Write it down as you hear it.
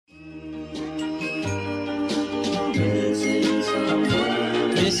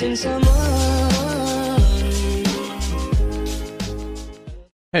missing someone.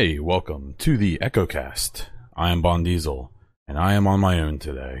 Hey, welcome to the EchoCast. I am Bon Diesel, and I am on my own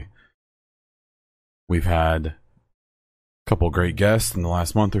today. We've had a couple great guests in the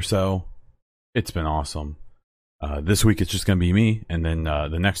last month or so. It's been awesome. This week it's just going to be me, and then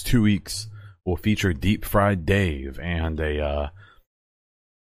the next 2 weeks will feature Deep Fried Dave and a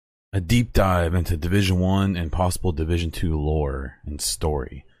deep dive into Division 1 and possible Division 2 lore and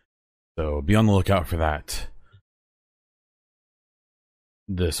story. So be on the lookout for that.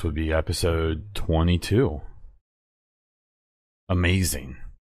 This would be episode 22. Amazing.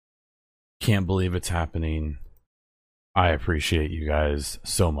 Can't believe it's happening. I appreciate you guys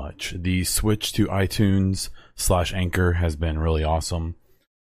so much. The switch to iTunes/Anchor has been really awesome.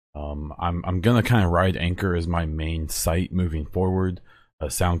 I'm gonna kind of ride Anchor as my main site moving forward.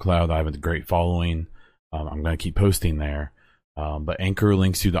 SoundCloud, I have a great following. I'm gonna keep posting there. But Anchor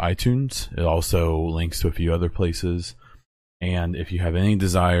links you to iTunes. It also links to a few other places. And if you have any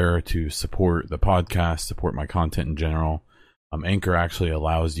desire to support the podcast, support my content in general, Anchor actually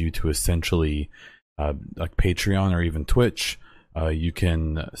allows you to essentially, like Patreon or even Twitch, you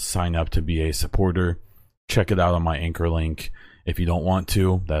can sign up to be a supporter. Check it out on my Anchor link. If you don't want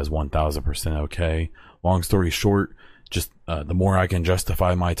to, that is 1000% okay. Long story short, just the more I can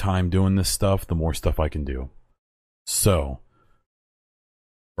justify my time doing this stuff, the more stuff I can do. So,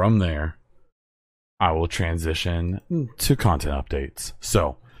 from there, I will transition to content updates.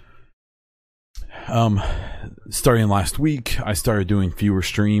 So, starting last week, I started doing fewer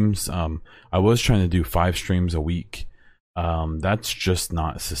streams. I was trying to do 5 streams a week. That's just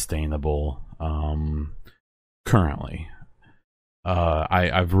not sustainable currently.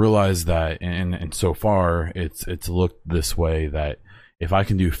 I've realized that, and so far it's looked this way, that if I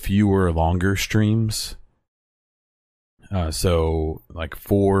can do fewer longer streams, so like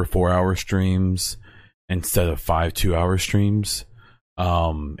 4 4-hour streams instead of 5 2-hour streams,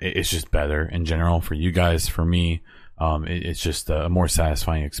 it's just better in general for you guys. For me, it's just a more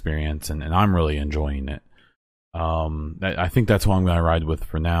satisfying experience, and I'm really enjoying it. I think that's what I'm going to ride with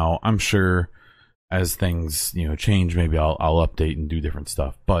for now. I'm sure as things change, maybe I'll update and do different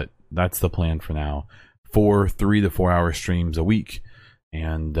stuff, but that's the plan for now. 3 to 4 hour streams a week,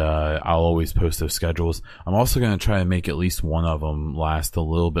 and I'll always post those schedules. I'm also going to try to make at least one of them last a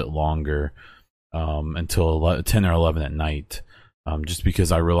little bit longer, until 10 or 11 at night, just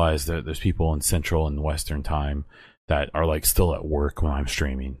because I realize that there's people in Central and Western time that are like still at work when I'm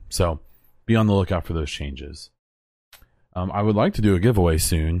streaming. So be on the lookout for those changes. I would like to do a giveaway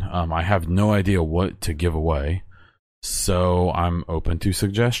soon. I have no idea what to give away, so I'm open to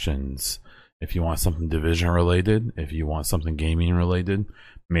suggestions. If you want something Division related, if you want something gaming related,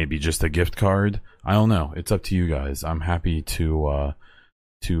 maybe just a gift card, I don't know. It's up to you guys. I'm happy to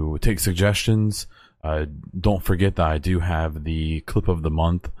take suggestions. Don't forget that I do have the clip of the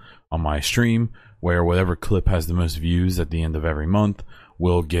month on my stream, where whatever clip has the most views at the end of every month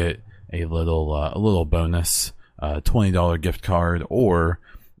will get a little bonus, $20 gift card or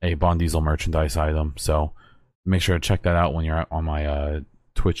a Bon Diesel merchandise item. So make sure to check that out when you're on my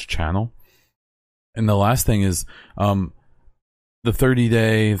Twitch channel. And the last thing is the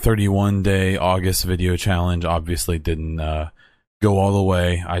 30-day, 31-day August video challenge obviously didn't go all the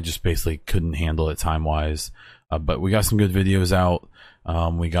way. I just basically couldn't handle it time-wise. But we got some good videos out.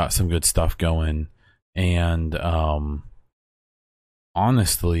 We got some good stuff going. And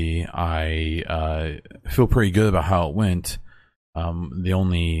honestly, I feel pretty good about how it went. The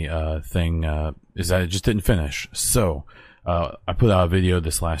only thing is that it just didn't finish. So I put out a video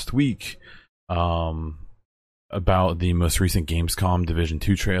this last week about the most recent Gamescom Division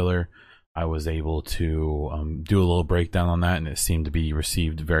 2 trailer. I was able to do a little breakdown on that, and it seemed to be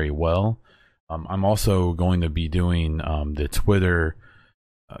received very well. I'm also going to be doing the Twitter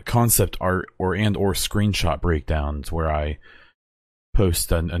concept art or screenshot breakdowns, where I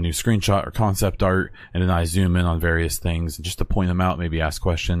post a new screenshot or concept art, and then I zoom in on various things just to point them out, maybe ask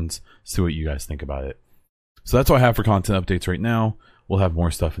questions, see what you guys think about it. So that's what I have for content updates right now. We'll have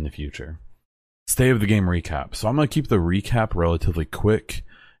more stuff in the future. State of the game recap. So I'm going to keep the recap relatively quick,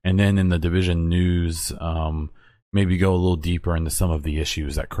 and then in the Division news, maybe go a little deeper into some of the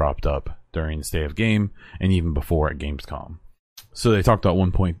issues that cropped up during the state of game and even before at Gamescom. So they talked about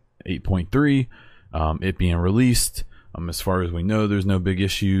 1.8.3, it being released. As far as we know, there's no big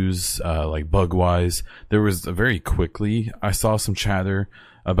issues, like bug-wise. There was very quickly, I saw some chatter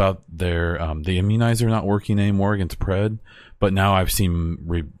about their the immunizer not working anymore against Pred, but now I've seen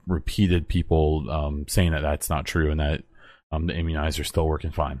repeated people saying that that's not true and that the immunizer is still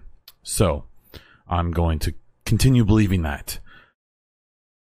working fine. So I'm going to continue believing that.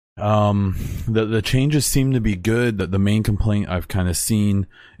 The changes seem to be good. The main complaint I've kind of seen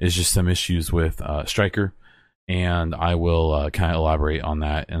is just some issues with Striker, and I will kind of elaborate on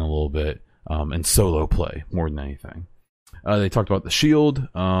that in a little bit in solo play more than anything. They talked about the shield,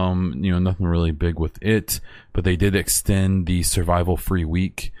 nothing really big with it, but they did extend the survival free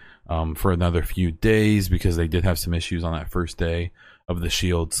week for another few days because they did have some issues on that first day of the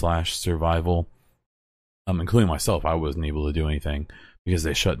shield / survival. Including myself, I wasn't able to do anything because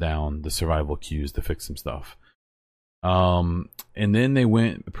they shut down the survival queues to fix some stuff. And then they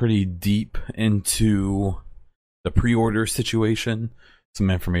went pretty deep into the pre-order situation. Some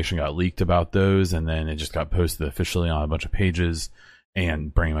information got leaked about those, and then it just got posted officially on a bunch of pages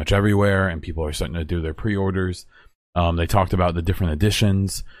and pretty much everywhere, and people are starting to do their pre-orders. They talked about the different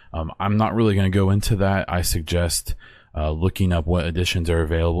editions. I'm not really going to go into that. I suggest looking up what editions are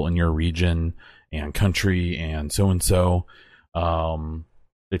available in your region and country and so.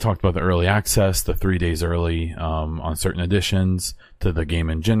 They talked about the early access, the 3 days early on certain editions to the game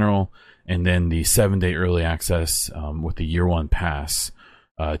in general, and then the 7-day early access with the year one pass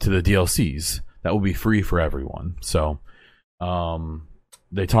to the DLCs. That will be free for everyone. So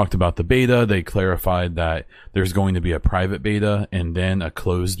they talked about the beta. They clarified that there's going to be a private beta and then a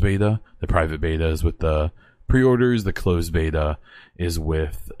closed beta. The private beta is with the pre-orders. The closed beta is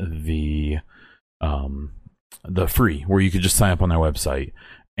with the free, where you could just sign up on their website.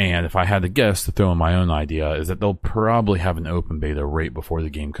 And if I had to guess, to throw in my own idea, is that they'll probably have an open beta right before the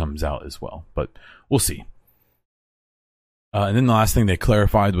game comes out as well. But we'll see. And then the last thing they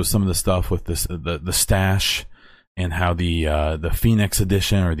clarified was some of the stuff with this, the stash, and how the Phoenix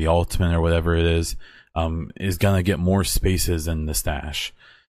edition or the Ultimate or whatever it is gonna get more spaces in the stash.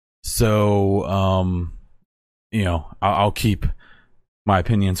 So I'll keep my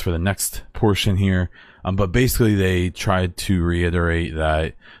opinions for the next portion here. But basically they tried to reiterate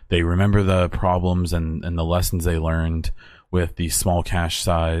that they remember the problems and the lessons they learned with the small cache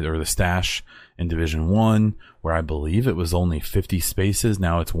size or the stash in Division 1, where I believe it was only 50 spaces.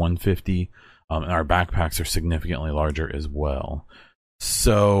 Now it's 150. And our backpacks are significantly larger as well.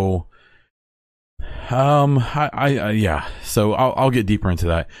 So so I'll get deeper into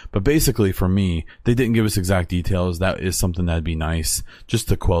that, but basically for me, they didn't give us exact details. That is something that'd be nice just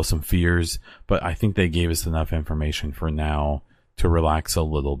to quell some fears, but I think they gave us enough information for now to relax a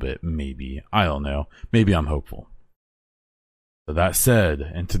little bit. Maybe, I don't know, maybe I'm hopeful. So that said,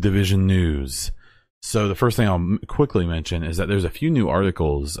 into Division news. So the first thing I'll quickly mention is that there's a few new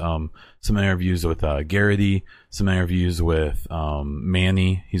articles, some interviews with Garrity, some interviews with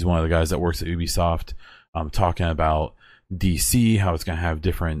Manny. He's one of the guys that works at Ubisoft, talking about DC, how it's going to have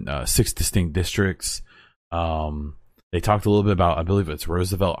different 6 distinct districts. They talked a little bit about, I believe it's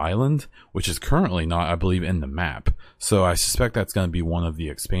Roosevelt Island, which is currently not, I believe, in the map. So I suspect that's going to be one of the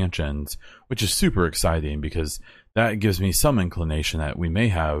expansions, which is super exciting because that gives me some inclination that we may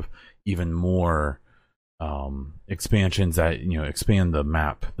have even more expansions that expand the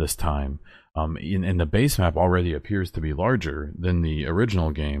map this time. And the base map already appears to be larger than the original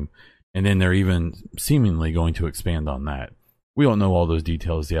game, and then they're even seemingly going to expand on that. We don't know all those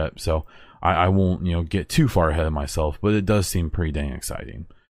details yet, so I won't get too far ahead of myself, but it does seem pretty dang exciting.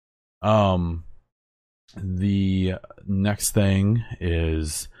 The next thing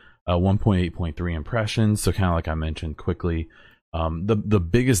is 1.8.3 impressions. So kind of like I mentioned quickly, the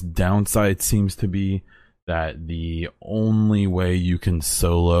biggest downside seems to be that the only way you can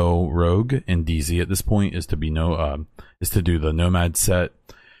solo Rogue in DZ at this point is to do the Nomad set.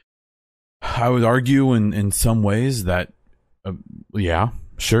 I would argue in some ways that yeah,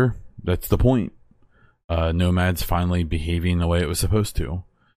 sure, that's the point. Nomad's finally behaving the way it was supposed to.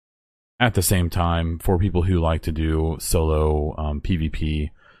 At the same time, for people who like to do solo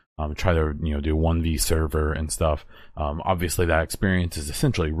PvP, try to do 1v server and stuff, obviously that experience is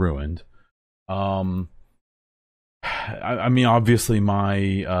essentially ruined. I mean, obviously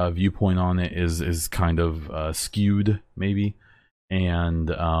my viewpoint on it is kind of skewed, maybe,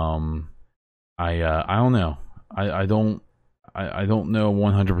 and I don't know. I don't know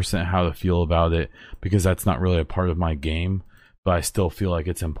 100% how to feel about it because that's not really a part of my game. But I still feel like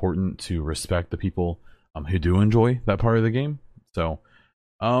it's important to respect the people who do enjoy that part of the game. So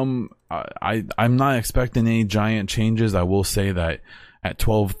I'm not expecting any giant changes. I will say that at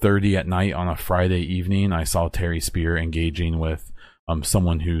 12:30 at night on a Friday evening, I saw Terry Spear engaging with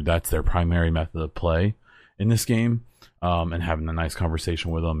someone who that's their primary method of play in this game, and having a nice conversation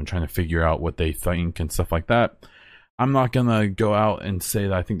with them and trying to figure out what they think and stuff like that. I'm not going to go out and say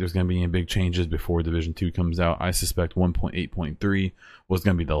that I think there's going to be any big changes before Division 2 comes out. I suspect 1.8.3 was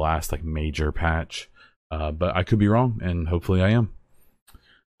going to be the last major patch, but I could be wrong, and hopefully I am.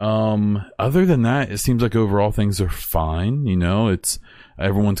 Other than that, it seems like overall things are fine. You know, it's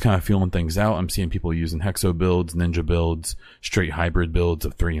everyone's kind of feeling things out. I'm seeing people using Hexo builds, Ninja builds, straight hybrid builds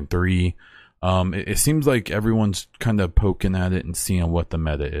of 3 and 3. It seems like everyone's kind of poking at it and seeing what the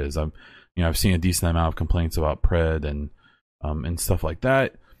meta is. I've seen a decent amount of complaints about Pred and stuff like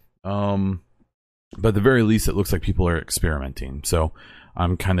that. But at the very least, it looks like people are experimenting. So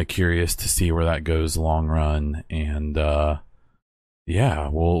I'm kind of curious to see where that goes long run. And yeah,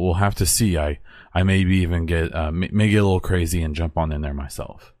 we'll have to see. I maybe even may get a little crazy and jump on in there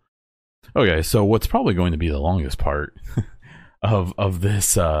myself. Okay, so what's probably going to be the longest part of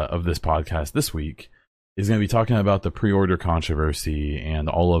this podcast this week is going to be talking about the pre-order controversy and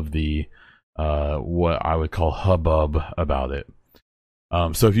all of the what I would call hubbub about it.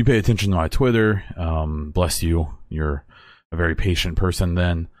 So if you pay attention to my Twitter, bless you, you're a very patient person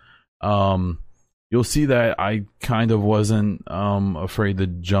then, you'll see that I kind of wasn't afraid to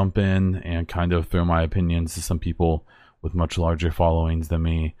jump in and kind of throw my opinions to some people with much larger followings than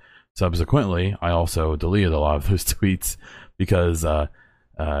me. Subsequently, I also deleted a lot of those tweets because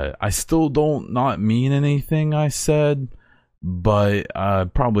I still don't not mean anything I said, but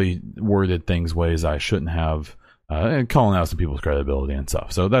probably worded things ways I shouldn't have, and calling out some people's credibility and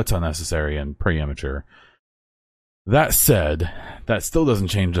stuff. So that's unnecessary and pretty immature. That said, that still doesn't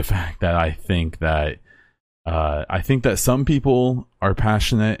change the fact that I think that some people are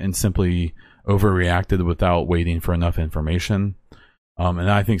passionate and simply overreacted without waiting for enough information.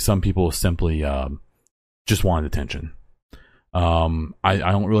 And I think some people simply just wanted attention. I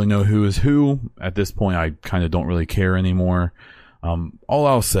don't really know who is who. At this point, I kind of don't really care anymore. All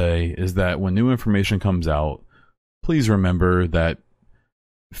I'll say is that when new information comes out, please remember that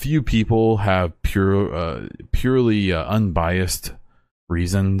few people have purely unbiased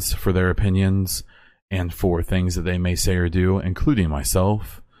reasons for their opinions and for things that they may say or do, including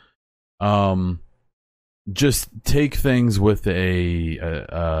myself. Just take things with a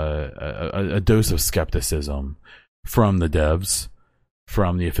dose of skepticism from the devs,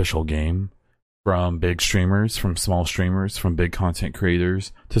 from the official game, from big streamers, from small streamers, from big content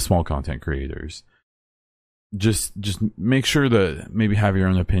creators to small content creators. Just make sure to maybe have your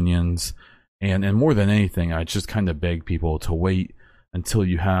own opinions, and more than anything, I just kind of beg people to wait until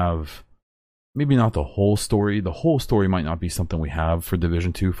you have maybe not the whole story. The whole story might not be something we have for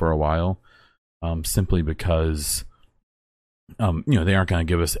Division 2 for a while, simply because they aren't going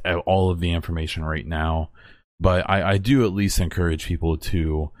to give us all of the information right now. But I do at least encourage people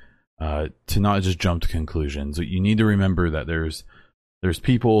to not just jump to conclusions. You need to remember that there's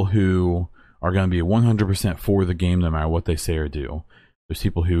people who are going to be 100% for the game no matter what they say or do. There's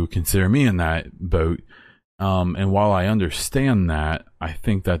people who consider me in that boat. And while I understand that, I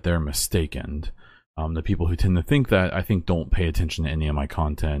think that they're mistaken. The people who tend to think that, I think, don't pay attention to any of my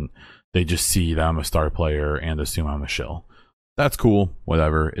content. They just see that I'm a star player and assume I'm a shill. That's cool.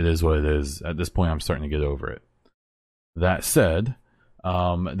 Whatever. It is what it is. At this point, I'm starting to get over it. That said,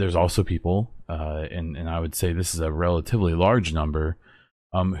 there's also people, and I would say this is a relatively large number,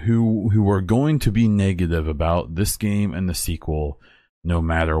 who are going to be negative about this game and the sequel no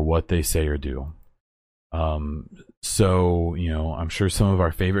matter what they say or do. So, I'm sure some of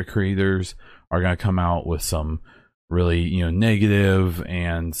our favorite creators are going to come out with some really, negative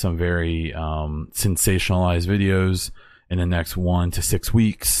and some very sensationalized videos in the next 1 to 6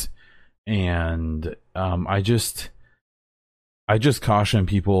 weeks. And I just caution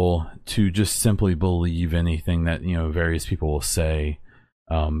people to just simply believe anything that, various people will say.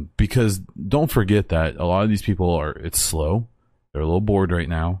 Because don't forget that a lot of these people it's slow. They're a little bored right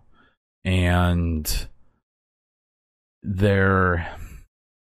now. And there's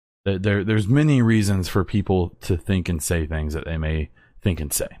many reasons for people to think and say things that they may think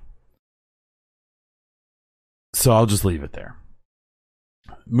and say. So I'll just leave it there.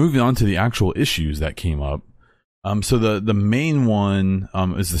 Moving on to the actual issues that came up. So the main one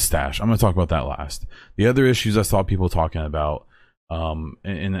is the stash. I'm going to talk about that last. The other issues I saw people talking about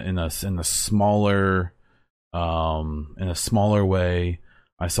in a smaller way,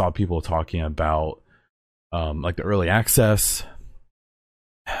 I saw people talking about like the early access.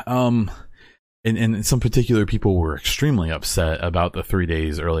 And some particular people were extremely upset about the 3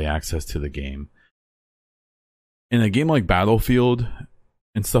 days early access to the game. In a game like Battlefield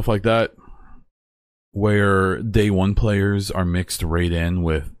and stuff like that, where day 1 players are mixed right in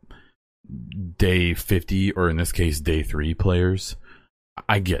with day 50, or in this case, day 3 players,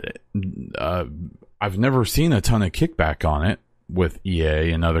 I get it. I've never seen a ton of kickback on it with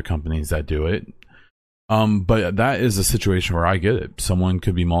EA and other companies that do it. But that is a situation where I get it. Someone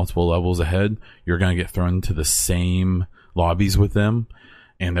could be multiple levels ahead. You're going to get thrown into the same lobbies with them.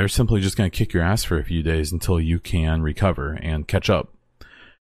 and they're simply just going to kick your ass for a few days until you can recover and catch up.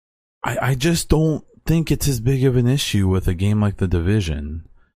 I just don't think it's as big of an issue with a game like The Division,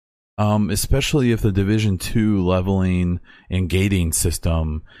 especially if the Division 2 leveling and gating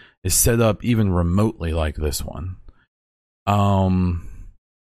system is set up even remotely like this one.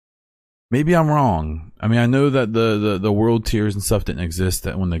 Maybe I'm wrong. I mean, I know that the world tiers and stuff didn't exist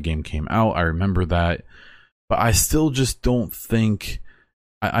when the game came out. I remember that. But I still just don't think...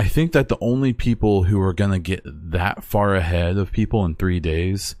 I think that the only people who are going to get that far ahead of people in 3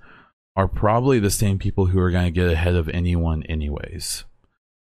 days are probably the same people who are going to get ahead of anyone anyways.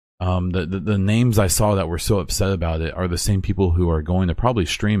 The names I saw that were so upset about it are the same people who are going to probably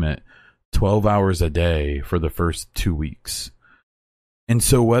stream it 12 hours a day for the first 2 weeks. And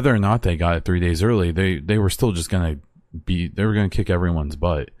so whether or not they got it 3 days early, they were still just going to they were going to kick everyone's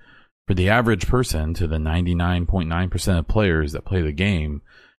butt. For the average person, to the 99.9% of players that play the game,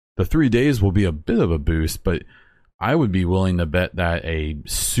 the 3 days will be a bit of a boost, but I would be willing to bet that a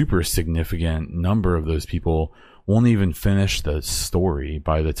super significant number of those people won't even finish the story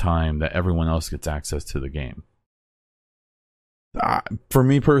by the time that everyone else gets access to the game. For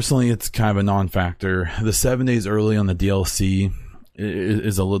me personally, it's kind of a non-factor. The 7 days early on the DLC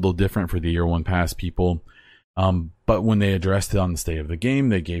is a little different for the Year 1 Pass people. But when they addressed it on the State of the Game,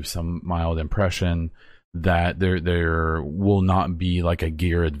 they gave some mild impression that there will not be like a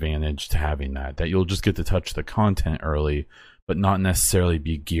gear advantage to having that you'll just get to touch the content early, but not necessarily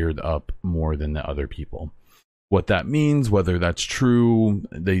be geared up more than the other people. What that means, whether that's true,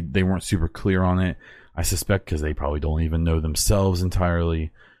 they weren't super clear on it. I suspect because they probably don't even know themselves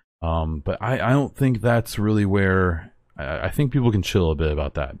entirely. But I don't think that's really where... I think people can chill a bit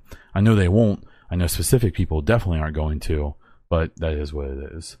about that. I know they won't. I know specific people definitely aren't going to, but that is what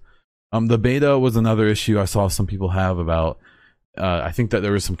it is. The beta was another issue I saw some people have about... I think that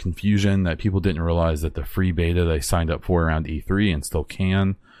there was some confusion that people didn't realize that the free beta they signed up for around E3 and still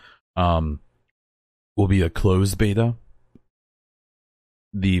can will be a closed beta.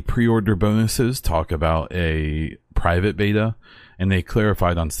 The pre-order bonuses talk about a private beta, and they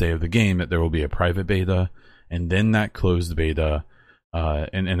clarified on State of the Game that there will be a private beta and then that closed beta,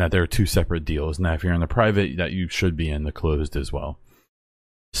 and that there are two separate deals. Now, if you're in the private, that you should be in the closed as well.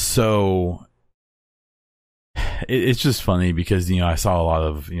 So it's just funny because, I saw a lot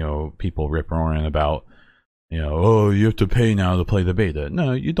of, people rip roaring about, oh, you have to pay now to play the beta.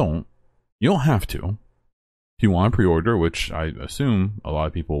 No, you don't. You don't have to. If you want to pre-order, which I assume a lot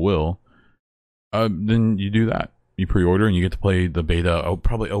of people will, then you do that. You pre-order and you get to play the beta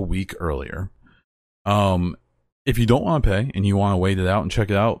probably a week earlier. If you don't want to pay and you want to wait it out and check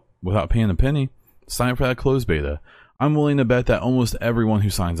it out without paying a penny, sign up for that closed beta. I'm willing to bet that almost everyone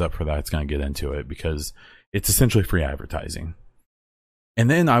who signs up for that is going to get into it because it's essentially free advertising. And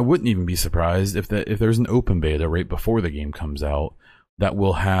then I wouldn't even be surprised if there's an open beta right before the game comes out that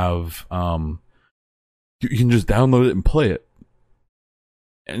will have you can just download it and play it.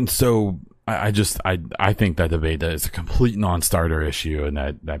 And so I think that the beta is a complete non-starter issue and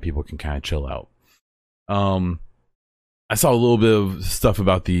that people can kind of chill out. I saw a little bit of stuff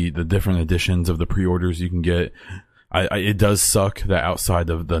about the different editions of the pre-orders you can get. It does suck that outside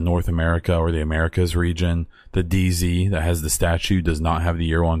of the North America or the Americas region, the DZ that has the statue does not have the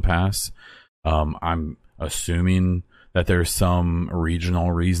Year 1 Pass. I'm assuming that there's some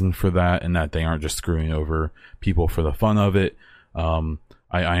regional reason for that and that they aren't just screwing over people for the fun of it.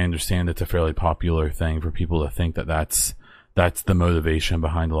 I understand it's a fairly popular thing for people to think that that's the motivation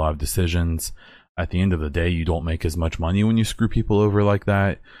behind a lot of decisions. At the end of the day, you don't make as much money when you screw people over like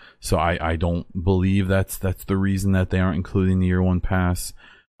that. So I don't believe that's the reason that they aren't including the Year 1 Pass.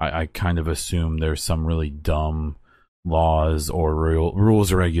 I kind of assume there's some really dumb laws or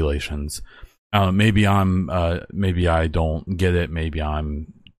rules or regulations. Maybe I don't get it. Maybe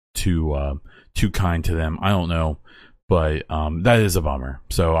I'm too kind to them. I don't know, but that is a bummer.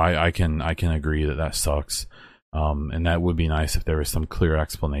 So I can agree that sucks. And that would be nice if there was some clear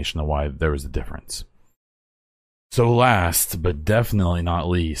explanation of why there was a difference. So last, but definitely not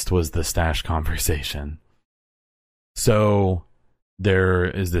least, was the stash conversation. So there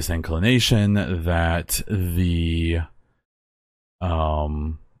is this inclination that the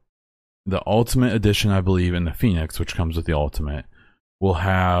Ultimate Edition, I believe, and the Phoenix, which comes with the Ultimate, will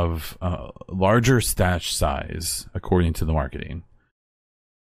have a larger stash size, according to the marketing.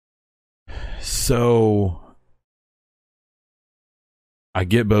 So I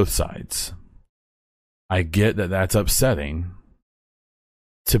get both sides. I get that that's upsetting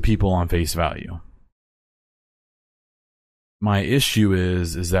to people on face value. My issue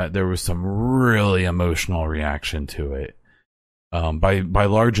is that there was some really emotional reaction to it. by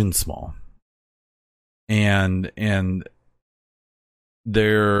large and small. And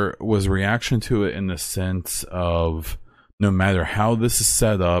there was reaction to it in the sense of, no matter how this is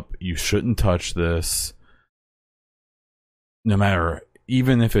set up, you shouldn't touch this. No matter,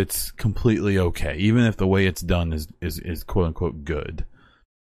 even if it's completely okay, even if the way it's done is quote unquote good.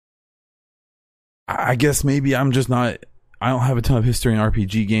 I guess maybe I'm just not, I don't have a ton of history in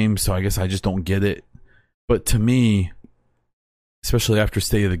RPG games, so I guess I just don't get it. But to me, especially after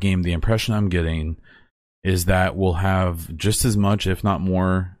State of the Game, the impression I'm getting is that we'll have just as much, if not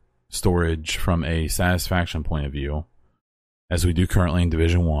more, storage from a satisfaction point of view as we do currently in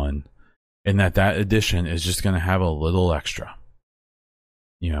Division 1, and that edition is just going to have a little extra.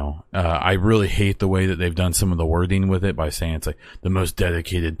 You know, I really hate the way that they've done some of the wording with it by saying it's like the most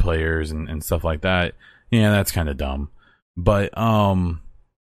dedicated players and stuff like that. Yeah, that's kind of dumb. But I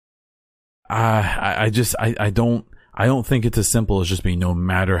don't think it's as simple as just being, no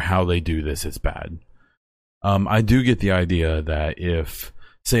matter how they do this, it's bad. I do get the idea that if,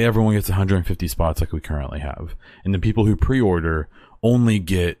 say, everyone gets 150 spots like we currently have, and the people who pre-order only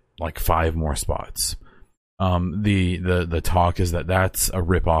get like 5 more spots, the talk is that that's a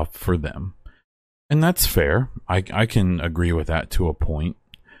ripoff for them, and that's fair. I can agree with that to a point.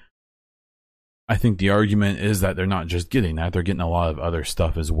 I think the argument is that they're not just getting that; they're getting a lot of other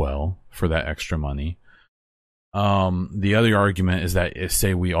stuff as well for that extra money. The other argument is that if,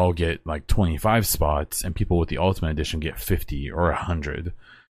 say, we all get like 25 spots and people with the Ultimate Edition get 50 or 100,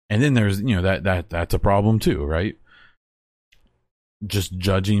 and then there's, you know, that's a problem too, right? Just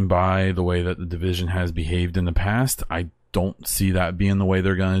judging by the way that the division has behaved in the past, I don't see that being the way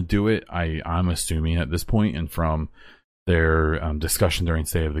they're going to do it. I'm assuming at this point, and from their discussion during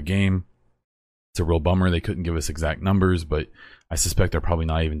State of the Game, it's a real bummer they couldn't give us exact numbers, but I suspect they're probably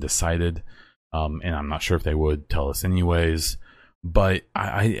not even decided. And I'm not sure if they would tell us anyways. But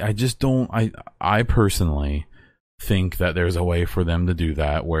I just don't. I personally think that there's a way for them to do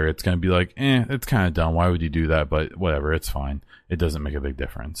that where it's going to be like, it's kind of dumb. Why would you do that? But whatever, it's fine. It doesn't make a big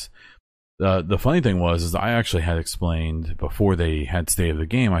difference. The funny thing is I actually had explained before they had State of the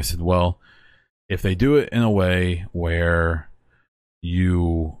Game. I said, well, if they do it in a way where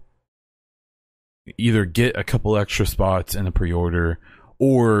you either get a couple extra spots in the pre-order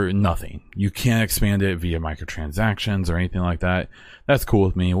or nothing, you can't expand it via microtransactions or anything like that, that's cool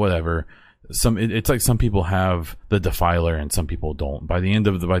with me, whatever. It's like some people have the Defiler and some people don't. By the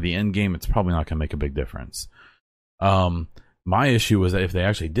end game, it's probably not going to make a big difference. My issue was that if they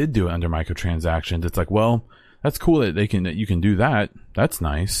actually did do it under microtransactions, it's like, well, that's cool that you can do that. That's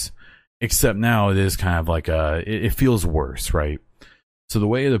nice. Except now it is kind of like it feels worse, right? So the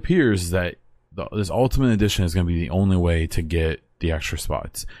way it appears is that this Ultimate Edition is going to be the only way to get the extra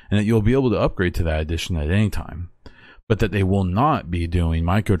spots, and that you'll be able to upgrade to that edition at any time, but that they will not be doing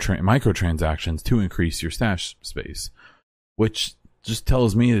microtransactions to increase your stash space, which just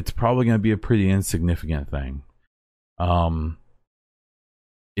tells me it's probably going to be a pretty insignificant thing. I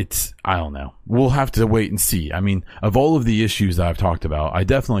don't know. We'll have to wait and see. I mean, of all of the issues that I've talked about, I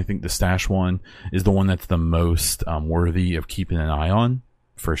definitely think the stash one is the one that's the most worthy of keeping an eye on,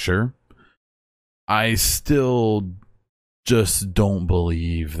 for sure. I still just don't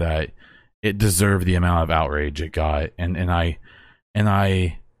believe that it deserved the amount of outrage it got, and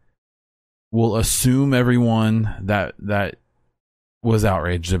I will assume everyone that was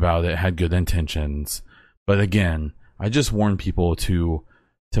outraged about it had good intentions. But again, I just warn people to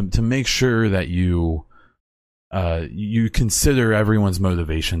make sure that you consider everyone's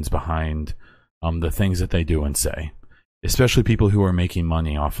motivations behind the things that they do and say, especially people who are making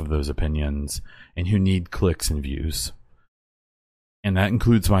money off of those opinions and who need clicks and views. And that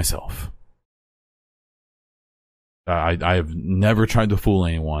includes myself. I've never tried to fool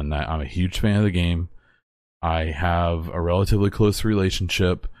anyone that I'm a huge fan of the game. I have a relatively close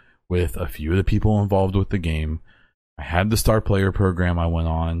relationship with a few of the people involved with the game. I had the Star Player program I went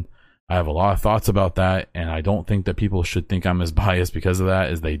on. I have a lot of thoughts about that, and I don't think that people should think I'm as biased because of that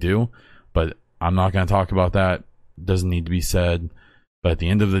as they do. But I'm not going to talk about that. It doesn't need to be said. But at the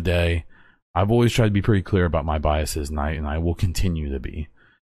end of the day, I've always tried to be pretty clear about my biases, and I will continue to be.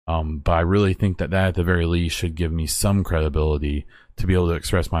 But I really think that at the very least should give me some credibility to be able to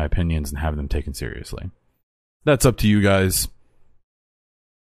express my opinions and have them taken seriously. That's up to you guys.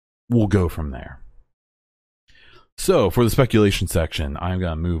 We'll go from there. So for the speculation section, I'm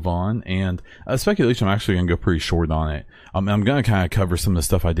going to move on. And speculation, I'm actually going to go pretty short on it. I'm going to kind of cover some of the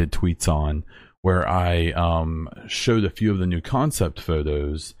stuff I did tweets on, where I showed a few of the new concept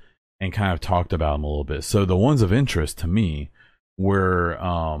photos and kind of talked about them a little bit. So the ones of interest to me were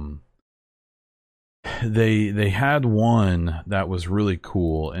they had one that was really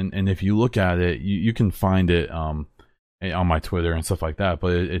cool, and if you look at it, you can find it on my Twitter and stuff like that.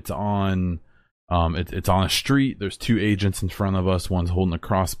 But it's on it's on a street. There's two agents in front of us. One's holding a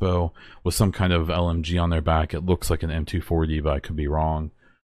crossbow with some kind of LMG on their back. It looks like an M240, but I could be wrong.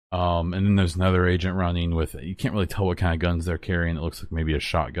 And then there's another agent running with, you can't really tell what kind of guns they're carrying. It looks like maybe a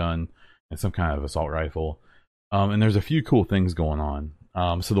shotgun and some kind of assault rifle. And there's a few cool things going on.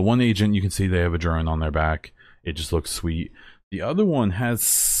 So the one agent, you can see they have a drone on their back. It just looks sweet. The other one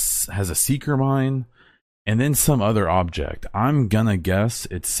has a seeker mine and then some other object. I'm gonna guess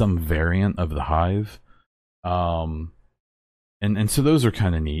it's some variant of the Hive. And so those are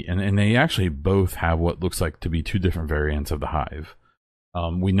kind of neat. And they actually both have what looks like to be two different variants of the Hive.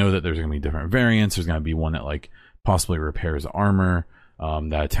 We know that there's going to be different variants. There's going to be one that like possibly repairs armor,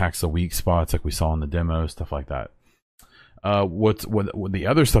 that attacks the weak spots like we saw in the demo, stuff like that. What the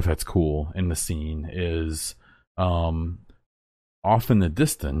other stuff that's cool in the scene is off in the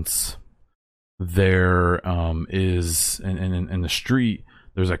distance there is in the street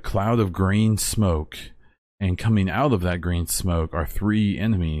there's a cloud of green smoke, and coming out of that green smoke are three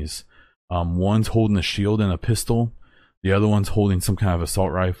enemies. One's holding a shield and a pistol. The other one's holding some kind of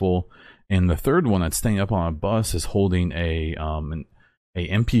assault rifle, and the third one that's staying up on a bus is holding a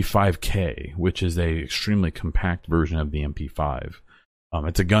MP5K, which is a extremely compact version of the MP5.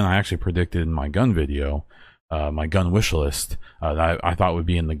 It's a gun I actually predicted in my gun video, my gun wish list, that I thought would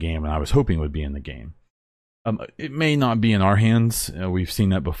be in the game, and I was hoping would be in the game. It may not be in our hands. We've seen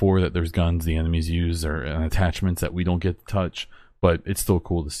that before, that there's guns the enemies use or attachments that we don't get to touch, but it's still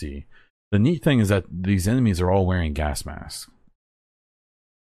cool to see. The neat thing is that these enemies are all wearing gas masks.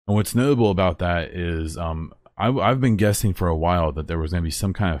 And what's notable about that is I've been guessing for a while that there was going to be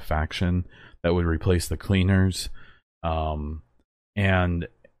some kind of faction that would replace the cleaners. And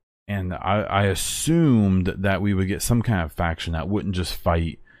I assumed that we would get some kind of faction that wouldn't just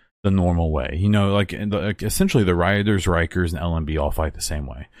fight the normal way. You know, like essentially the Rioters, Rikers, and LMB all fight the same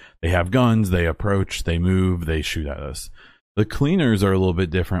way. They have guns, they approach, they move, they shoot at us. The cleaners are a little bit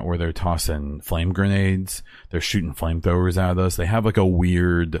different, where they're tossing flame grenades, they're shooting flamethrowers at us. They have like a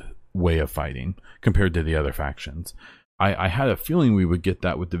weird way of fighting compared to the other factions. I had a feeling we would get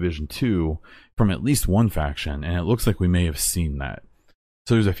that with Division 2 from at least one faction, and it looks like we may have seen that.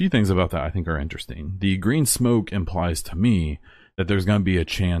 So there's a few things about that I think are interesting. The green smoke implies to me that there's going to be a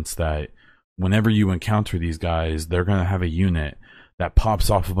chance that whenever you encounter these guys, they're going to have a unit that pops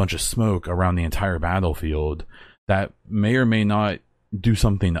off a bunch of smoke around the entire battlefield that may or may not do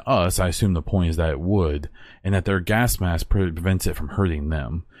something to us. I assume the point is that it would, and that their gas mask prevents it from hurting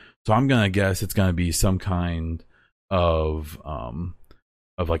them. So I'm gonna guess it's gonna be some kind of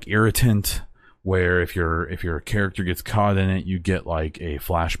like irritant, where if your character gets caught in it, you get like a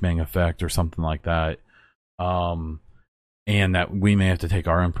flashbang effect or something like that. And that we may have to take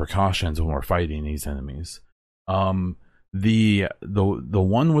our own precautions when we're fighting these enemies. The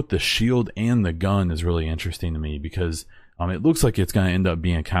one with the shield and the gun is really interesting to me, because it looks like it's going to end up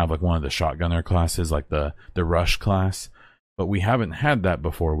being kind of like one of the shotgunner classes, like the rush class, but we haven't had that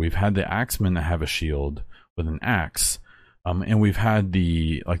before. We've had the axemen that have a shield with an axe, and we've had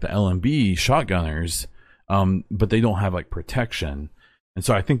the LMB shotgunners, but they don't have like protection. And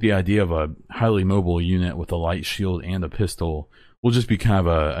so I think the idea of a highly mobile unit with a light shield and a pistol will just be kind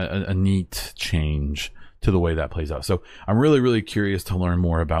of a neat change to the way that plays out. So I'm really, really curious to learn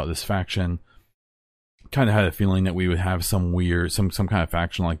more about this faction. Kind of had a feeling that we would have some weird, some kind of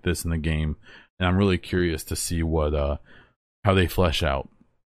faction like this in the game, and I'm really curious to see what how they flesh out.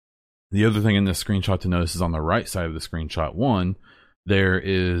 The other thing in this screenshot to notice is on the right side of the screenshot one, there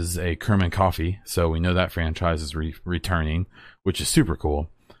is a Kerman Coffee, so we know that franchise is returning, which is super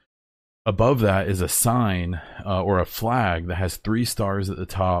cool. Above that is a sign or a flag that has 3 stars at the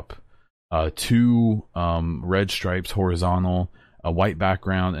top, 2 red stripes horizontal, a white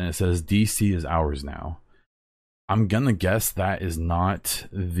background, and it says DC is ours now. I'm gonna guess that is not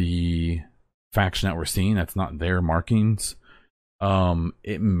the faction that we're seeing. That's not their markings.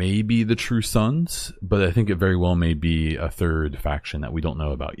 It may be the True Sons, but I think it very well may be a third faction that we don't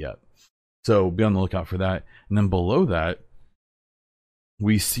know about yet. So be on the lookout for that. And then below that,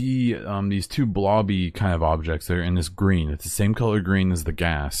 we see these 2 blobby kind of objects that are in this green. It's the same color green as the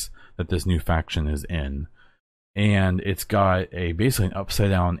gas that this new faction is in. And it's got basically an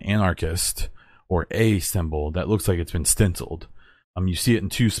upside down anarchist or A symbol that looks like it's been stenciled. You see it in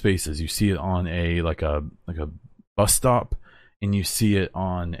 2 spaces. You see it on a bus stop, and you see it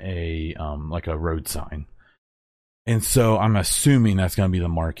on a road sign. And so I'm assuming that's going to be the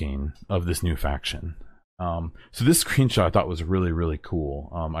marking of this new faction. So this screenshot I thought was really, really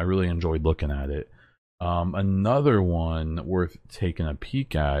cool. I really enjoyed looking at it. Another one worth taking a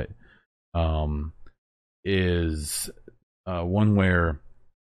peek at is one where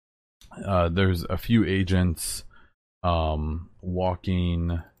there's a few agents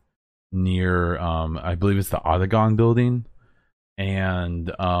walking near, I believe it's the Otagon building,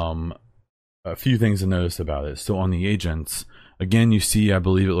 and a few things to notice about it. So on the agents, again, you see, I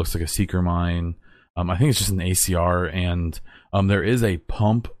believe it looks like a seeker mine. I think it's just an ACR, and there is a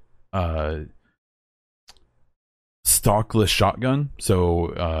pump stockless shotgun.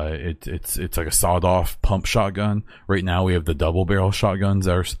 So it's like a sawed-off pump shotgun. Right now we have the double barrel shotguns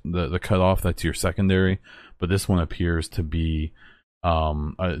that are the cutoff. That's your secondary, but this one appears to be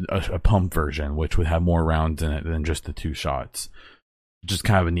a pump version, which would have more rounds in it than just the 2 shots. Just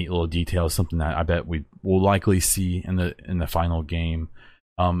kind of a neat little detail, something that I bet we will likely see in the final game.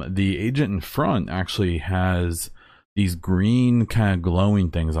 The agent in front actually has these green kind of glowing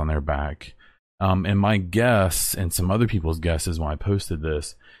things on their back. And my guess, and some other people's guesses when I posted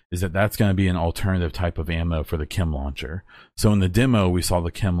this, is that that's going to be an alternative type of ammo for the chem launcher. So in the demo, we saw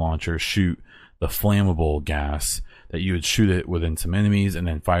the chem launcher shoot the flammable gas that you would shoot it within some enemies and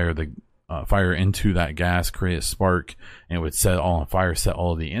then fire into that gas, create a spark, and it would set all on fire, set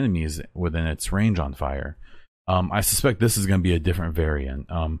all of the enemies within its range on fire. I suspect this is going to be a different variant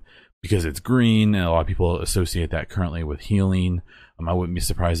because it's green, and a lot of people associate that currently with healing. I wouldn't be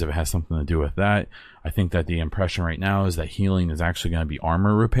surprised if it has something to do with that. I think that the impression right now is that healing is actually going to be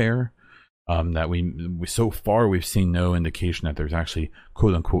armor repair. That we so far we've seen no indication that there's actually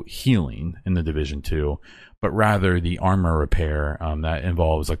quote unquote healing in the Division 2, but rather the armor repair that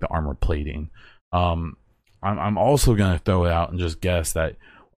involves like the armor plating. I'm also going to throw it out and just guess that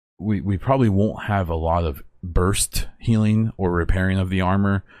we probably won't have a lot of burst healing or repairing of the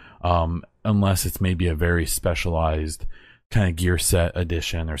armor unless it's maybe a very specialized kind of gear set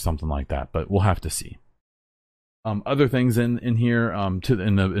edition or something like that, but we'll have to see. Other things in here,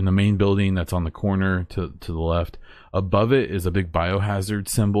 in the main building that's on the corner to the left, above it is a big biohazard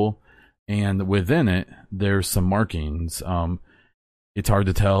symbol, and within it there's some markings. It's hard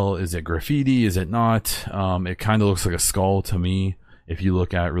to tell, is it graffiti, is it not? It kind of looks like a skull to me if you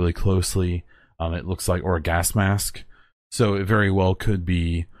look at it really closely. It looks like, or a gas mask, so it very well could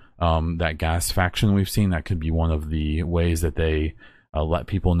be that gas faction we've seen. That could be one of the ways that they let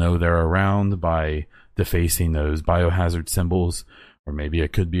people know they're around, by defacing those biohazard symbols. Or maybe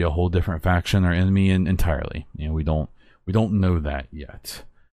it could be a whole different faction or enemy entirely. You know, we don't know that yet.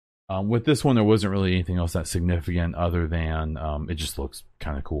 With this one, there wasn't really anything else that significant other than it just looks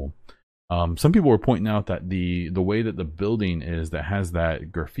kind of cool. Some people were pointing out that the way that the building is that has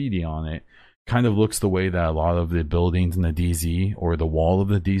that graffiti on it kind of looks the way that a lot of the buildings in the DZ or the wall of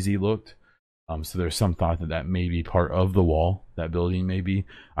the DZ looked. So there's some thought that that may be part of the wall, that building maybe.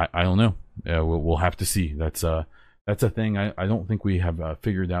 I don't know. We'll have to see. That's a thing I don't think we have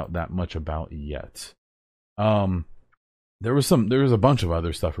figured out that much about yet. There was a bunch of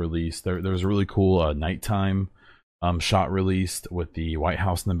other stuff released. There was a really cool nighttime shot released with the White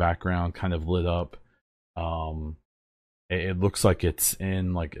House in the background kind of lit up. It looks like it's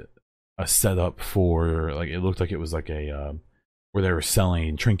in like a setup for, like, it looked like it was like a where they were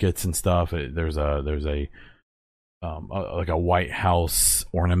selling trinkets and stuff. There's a like a White House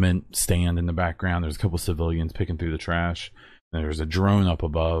ornament stand in the background. There's a couple civilians picking through the trash, and there's a drone up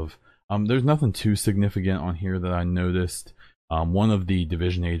above. There's nothing too significant on here that I noticed. One of the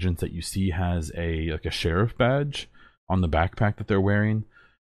division agents that you see has a sheriff badge on the backpack that they're wearing.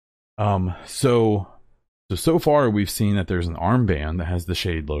 So far we've seen that there's an armband that has the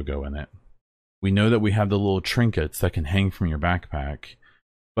Shade logo in it. We know that we have the little trinkets that can hang from your backpack,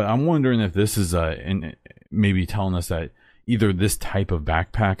 but I'm wondering if this is maybe telling us that either this type of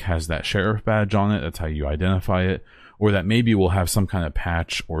backpack has that sheriff badge on it, that's how you identify it, or that maybe we'll have some kind of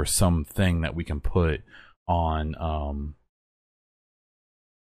patch or something that we can put on our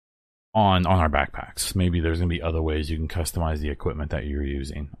backpacks. Maybe there's gonna be other ways you can customize the equipment that you're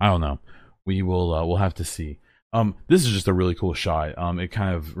using. I don't know. We'll have to see. This is just a really cool shot. It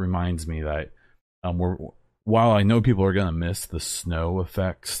kind of reminds me that while I know people are gonna miss the snow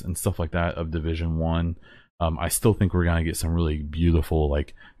effects and stuff like that of Division 1, I still think we're gonna get some really beautiful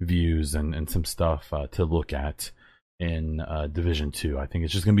like views and some stuff to look at in Division 2. I think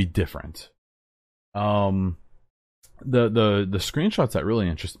it's just gonna be different. The screenshots that really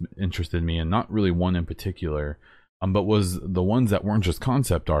interested me, and not really one in particular, but was the ones that weren't just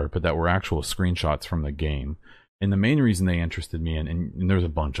concept art, but that were actual screenshots from the game. And the main reason they interested me, and there's a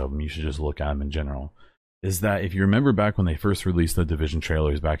bunch of them, you should just look at them in general, is that if you remember back when they first released the Division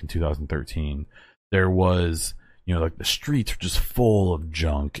trailers back in 2013, there was, you know, like the streets are just full of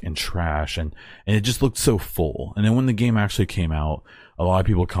junk and trash, and it just looked so full. And then when the game actually came out, a lot of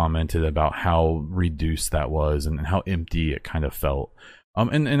people commented about how reduced that was and how empty it kind of felt.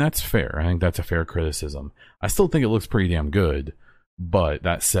 And that's fair. I think that's a fair criticism. I still think it looks pretty damn good. But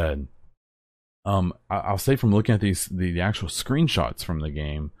that said, I'll say from looking at the actual screenshots from the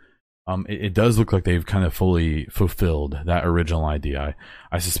game, it does look like they've kind of fully fulfilled that original idea.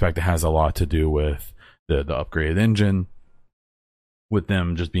 I suspect it has a lot to do with the upgraded engine, with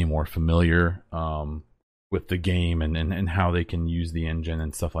them just being more familiar with the game and how they can use the engine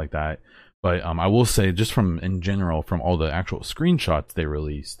and stuff like that. But I will say, just in general, from all the actual screenshots they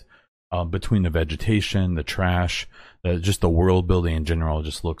released, between the vegetation, the trash, just the world building in general,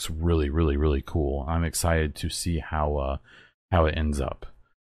 just looks really, really, really cool. I'm excited to see how it ends up.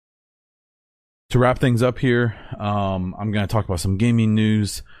 To wrap things up here, I'm going to talk about some gaming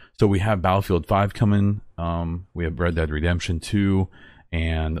news. So we have Battlefield 5 coming. We have Red Dead Redemption 2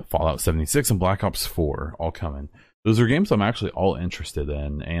 and Fallout 76 and Black Ops 4 all coming. Those are games I'm actually all interested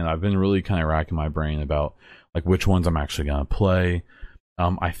in, and I've been really kind of racking my brain about like which ones I'm actually going to play.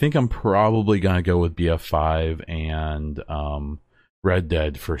 I think I'm probably going to go with BF5 and Red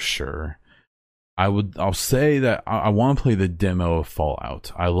Dead for sure. I'll say that I want to play the demo of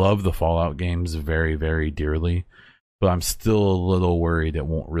Fallout. I love the Fallout games very, very dearly, but I'm still a little worried it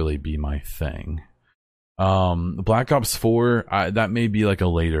won't really be my thing. Black Ops 4, that may be like a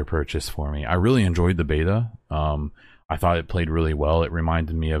later purchase for me. I really enjoyed the beta. I thought it played really well. It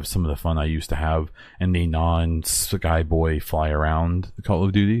reminded me of some of the fun I used to have in the non-Skyboy fly around Call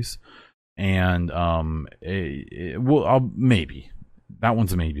of Duties. And maybe. That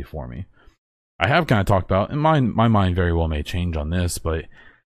one's a maybe for me. I have kind of talked about, and my mind very well may change on this, but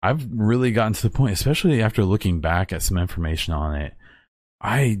I've really gotten to the point, especially after looking back at some information on it,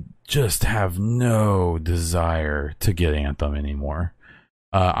 I just have no desire to get Anthem anymore.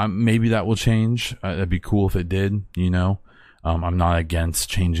 Maybe that will change. That'd be cool if it did, you know. I'm not against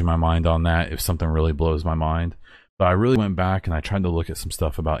changing my mind on that if something really blows my mind. But I really went back and I tried to look at some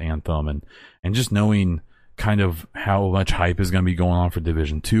stuff about Anthem and just knowing kind of how much hype is going to be going on for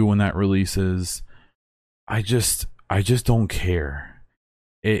Division 2 when that releases. I just don't care.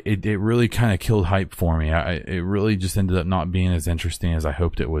 It really kind of killed hype for me. It really just ended up not being as interesting as I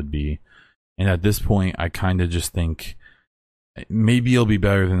hoped it would be. And at this point, I kind of just think maybe it'll be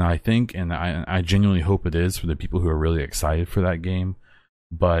better than I think, and I genuinely hope it is for the people who are really excited for that game.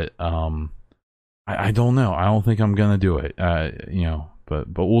 But I don't know. I don't think I'm gonna do it. You know, but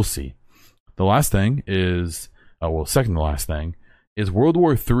we'll see. The last thing is, second to last thing is World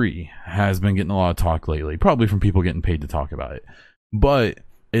War III has been getting a lot of talk lately, probably from people getting paid to talk about it. But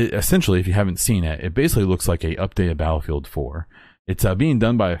essentially, if you haven't seen it, it basically looks like a updated Battlefield 4. It's being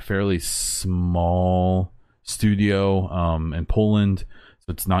done by a fairly small studio in Poland,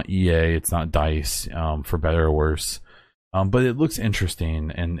 so it's not EA, it's not DICE, for better or worse. But it looks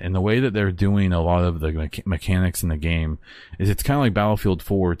interesting, and the way that they're doing a lot of the mechanics in the game is it's kind of like Battlefield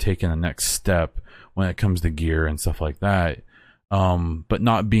 4 taking the next step when it comes to gear and stuff like that. But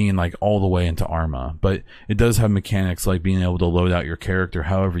not being like all the way into Arma. But it does have mechanics like being able to load out your character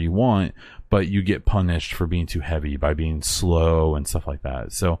however you want, but you get punished for being too heavy by being slow and stuff like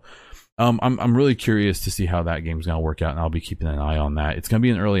that. So I'm really curious to see how that game's going to work out, and I'll be keeping an eye on that. It's going to be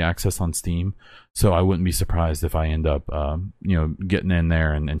in early access on Steam, so I wouldn't be surprised if I end up getting in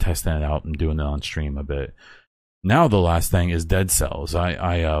there and testing it out and doing it on stream a bit. Now the last thing is Dead Cells.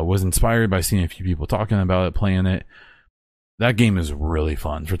 I was inspired by seeing a few people talking about it, playing it. That game is really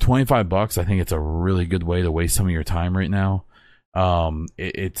fun. For $25, I think it's a really good way to waste some of your time right now.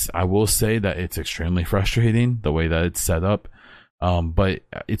 I will say that it's extremely frustrating the way that it's set up, but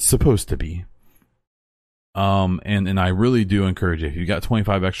it's supposed to be. And I really do encourage you, if you got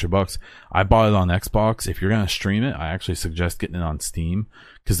 25 extra bucks, I bought it on Xbox. If you're gonna stream it, I actually suggest getting it on Steam,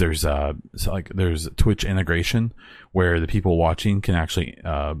 because there's Twitch integration where the people watching can actually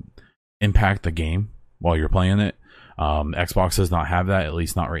impact the game while you're playing it. Xbox does not have that, at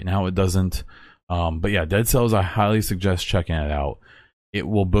least not right now. It doesn't. But yeah, Dead Cells, I highly suggest checking it out. It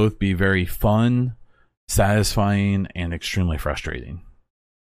will both be very fun, satisfying, and extremely frustrating.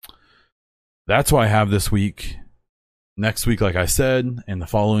 That's what I have this week. Next week, like I said, and the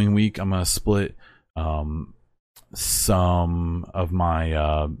following week, I'm going to split some of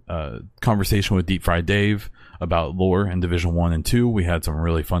my conversation with Deep Fried Dave about lore in Division 1 and 2. We had some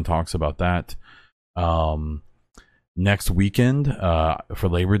really fun talks about that. Next weekend, for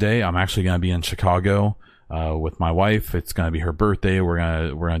Labor Day, I'm actually going to be in Chicago with my wife. It's going to be her birthday. We're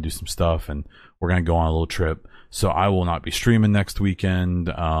gonna do some stuff, and we're going to go on a little trip. So I will not be streaming next weekend.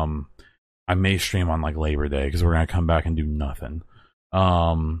 I may stream on like Labor Day because we're gonna come back and do nothing.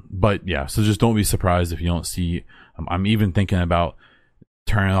 But yeah, so just don't be surprised if you don't see. I'm even thinking about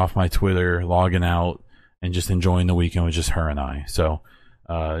turning off my Twitter, logging out, and just enjoying the weekend with just her and I. So,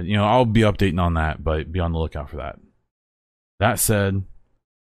 I'll be updating on that, but be on the lookout for that. That said,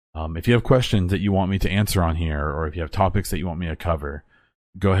 if you have questions that you want me to answer on here, or if you have topics that you want me to cover,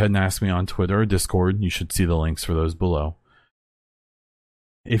 go ahead and ask me on Twitter or Discord. You should see the links for those below.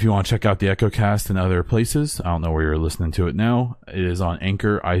 If you want to check out the EchoCast and other places, I don't know where you're listening to it now. It is on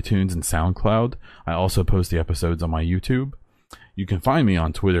Anchor, iTunes, and SoundCloud. I also post the episodes on my YouTube. You can find me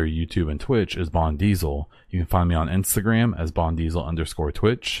on Twitter, YouTube, and Twitch as Bond Diesel. You can find me on Instagram as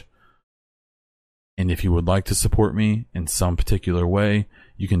BondDiesel_Twitch. And if you would like to support me in some particular way,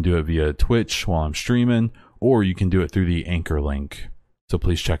 you can do it via Twitch while I'm streaming, or you can do it through the Anchor link. So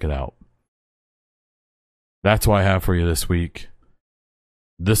please check it out. That's what I have for you this week.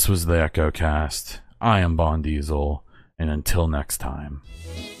 This was the EchoCast. I am Bond Diesel, and until next time.